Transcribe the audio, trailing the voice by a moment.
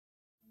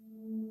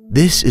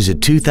This is a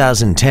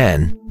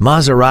 2010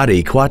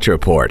 Maserati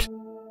Quattroporte.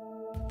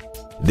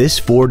 This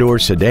four-door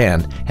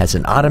sedan has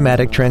an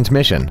automatic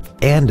transmission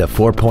and a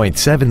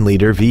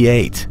 4.7-liter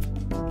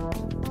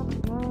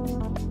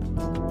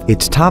V8.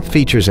 Its top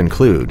features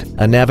include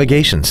a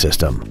navigation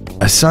system,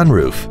 a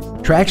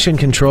sunroof, traction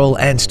control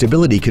and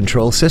stability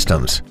control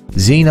systems,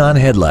 xenon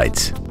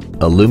headlights,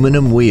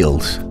 aluminum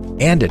wheels,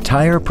 and a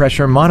tire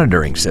pressure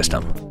monitoring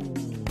system.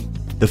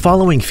 The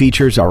following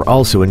features are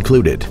also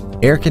included: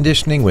 air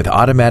conditioning with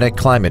automatic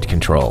climate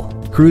control,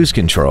 cruise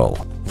control,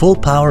 full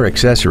power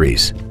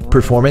accessories,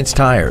 performance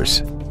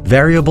tires,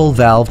 variable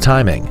valve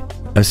timing,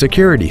 a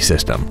security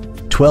system,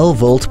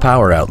 12-volt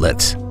power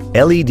outlets,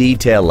 LED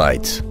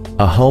taillights,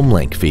 a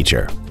HomeLink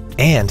feature,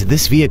 and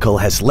this vehicle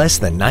has less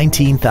than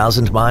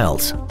 19,000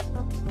 miles.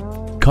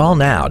 Call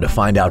now to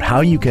find out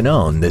how you can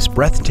own this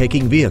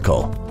breathtaking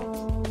vehicle.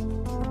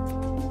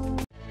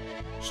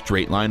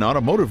 Straight Line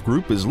Automotive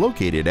Group is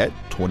located at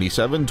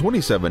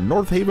 2727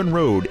 Northaven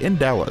Road in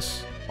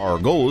Dallas. Our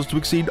goal is to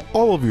exceed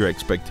all of your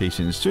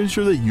expectations to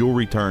ensure that you'll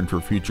return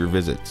for future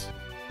visits.